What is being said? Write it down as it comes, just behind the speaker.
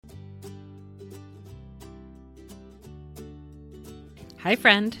Hi,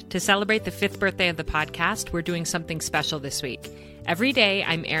 friend. To celebrate the 5th birthday of the podcast, we're doing something special this week. Every day,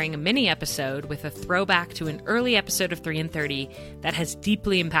 I'm airing a mini episode with a throwback to an early episode of 3 in 30 that has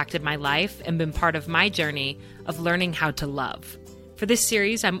deeply impacted my life and been part of my journey of learning how to love. For this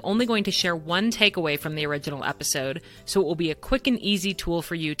series, I'm only going to share one takeaway from the original episode, so it will be a quick and easy tool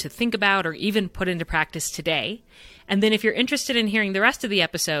for you to think about or even put into practice today. And then if you're interested in hearing the rest of the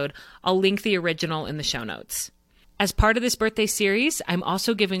episode, I'll link the original in the show notes. As part of this birthday series, I'm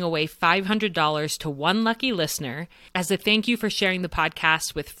also giving away $500 to one lucky listener as a thank you for sharing the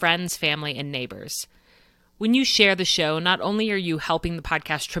podcast with friends, family, and neighbors. When you share the show, not only are you helping the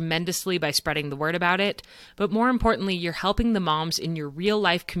podcast tremendously by spreading the word about it, but more importantly, you're helping the moms in your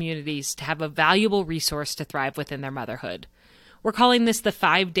real-life communities to have a valuable resource to thrive within their motherhood. We're calling this the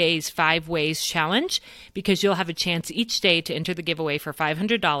 5 Days, 5 Ways Challenge because you'll have a chance each day to enter the giveaway for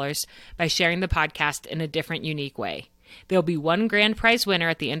 $500 by sharing the podcast in a different, unique way. There'll be one grand prize winner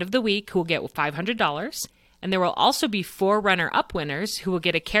at the end of the week who will get $500, and there will also be 4 runner-up winners who will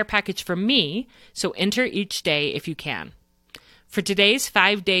get a care package from me, so enter each day if you can. For today's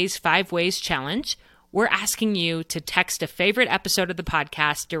 5 Days, 5 Ways Challenge, we're asking you to text a favorite episode of the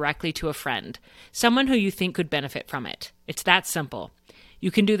podcast directly to a friend, someone who you think could benefit from it. It's that simple.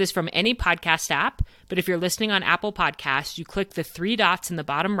 You can do this from any podcast app, but if you're listening on Apple Podcasts, you click the 3 dots in the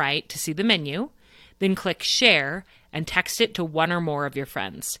bottom right to see the menu, then click Share and text it to one or more of your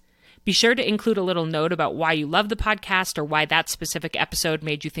friends. Be sure to include a little note about why you love the podcast or why that specific episode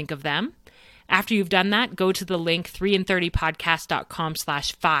made you think of them. After you've done that, go to the link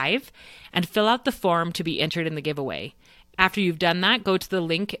 3in30podcast.com/5 and fill out the form to be entered in the giveaway. After you've done that, go to the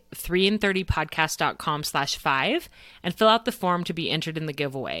link 3in30podcast.com/5 and fill out the form to be entered in the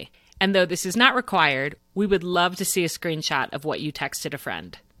giveaway. And though this is not required, we would love to see a screenshot of what you texted a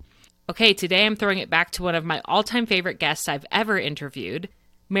friend. Okay, today I'm throwing it back to one of my all-time favorite guests I've ever interviewed,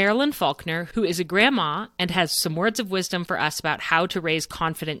 Marilyn Faulkner, who is a grandma and has some words of wisdom for us about how to raise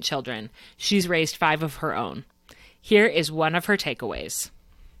confident children. She's raised 5 of her own. Here is one of her takeaways.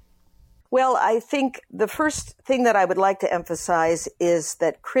 Well, I think the first thing that I would like to emphasize is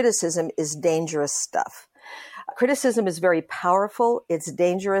that criticism is dangerous stuff. Criticism is very powerful, it's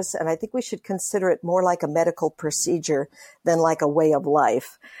dangerous, and I think we should consider it more like a medical procedure than like a way of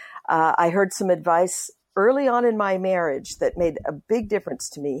life. I heard some advice early on in my marriage that made a big difference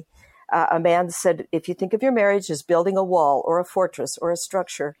to me. A man said, if you think of your marriage as building a wall or a fortress or a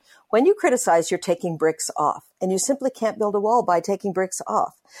structure, when you criticize, you're taking bricks off. And you simply can't build a wall by taking bricks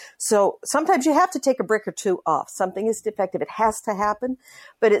off. So sometimes you have to take a brick or 2 off. Something is defective. It has to happen,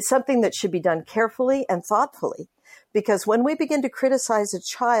 but it's something that should be done carefully and thoughtfully. Because when we begin to criticize a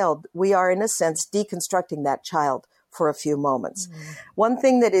child, we are, in a sense, deconstructing that child for a few moments. Mm-hmm. One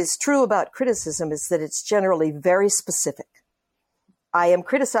thing that is true about criticism is that it's generally very specific. I am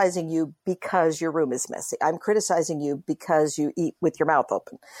criticizing you because your room is messy. I'm criticizing you because you eat with your mouth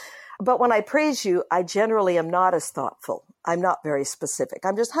open. But when I praise you, I generally am not as thoughtful. I'm not very specific.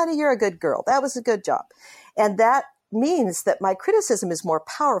 I'm just, honey, you're a good girl. That was a good job. And that means that my criticism is more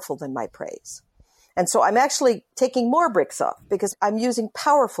powerful than my praise. And so I'm actually taking more bricks off because I'm using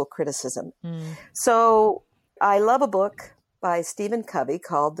powerful criticism. So I love a book by Stephen Covey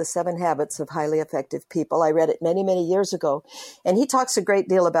called The 7 Habits of Highly Effective People. I read it many, many years ago, and he talks a great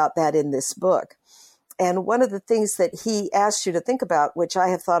deal about that in this book. And one of the things that he asks you to think about, which I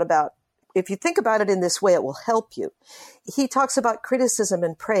have thought about, if you think about it in this way, it will help you. He talks about criticism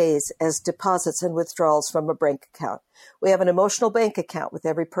and praise as deposits and withdrawals from a bank account. We have an emotional bank account with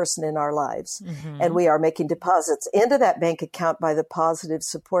every person in our lives, and we are making deposits into that bank account by the positive,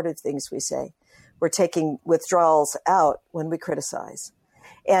 supportive things we say. We're taking withdrawals out when we criticize.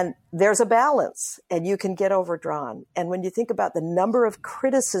 And there's a balance, and you can get overdrawn. And when you think about the number of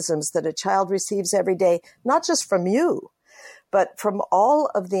criticisms that a child receives every day, not just from you, but from all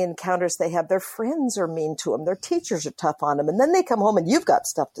of the encounters they have, their friends are mean to them, their teachers are tough on them, and then they come home and you've got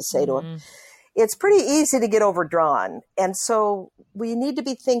stuff to say to them. It's pretty easy to get overdrawn. And so we need to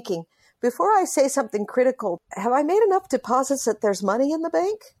be thinking, before I say something critical, have I made enough deposits that there's money in the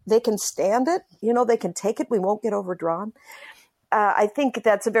bank? They can stand it. You know, they can take it. We won't get overdrawn. I think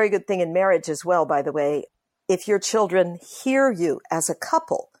that's a very good thing in marriage as well, by the way. If your children hear you as a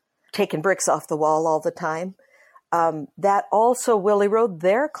couple taking bricks off the wall all the time, that also will erode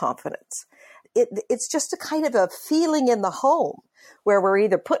their confidence. It's just a kind of a feeling in the home where we're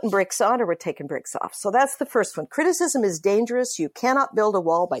either putting bricks on or we're taking bricks off. So that's the first one. Criticism is dangerous. You cannot build a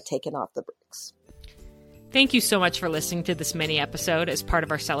wall by taking off the bricks. Thank you so much for listening to this mini episode as part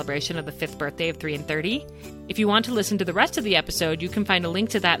of our celebration of the 5th birthday of 3 in 30. If you want to listen to the rest of the episode, you can find a link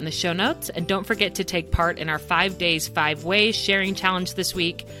to that in the show notes. And don't forget to take part in our 5 days, 5 ways sharing challenge this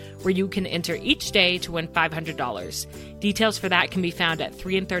week, where you can enter each day to win $500. Details for that can be found at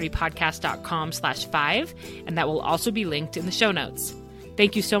 3in30podcast.com/5, and that will also be linked in the show notes.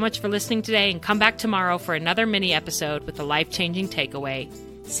 Thank you so much for listening today, and come back tomorrow for another mini episode with a life-changing takeaway.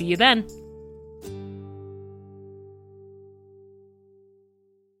 See you then.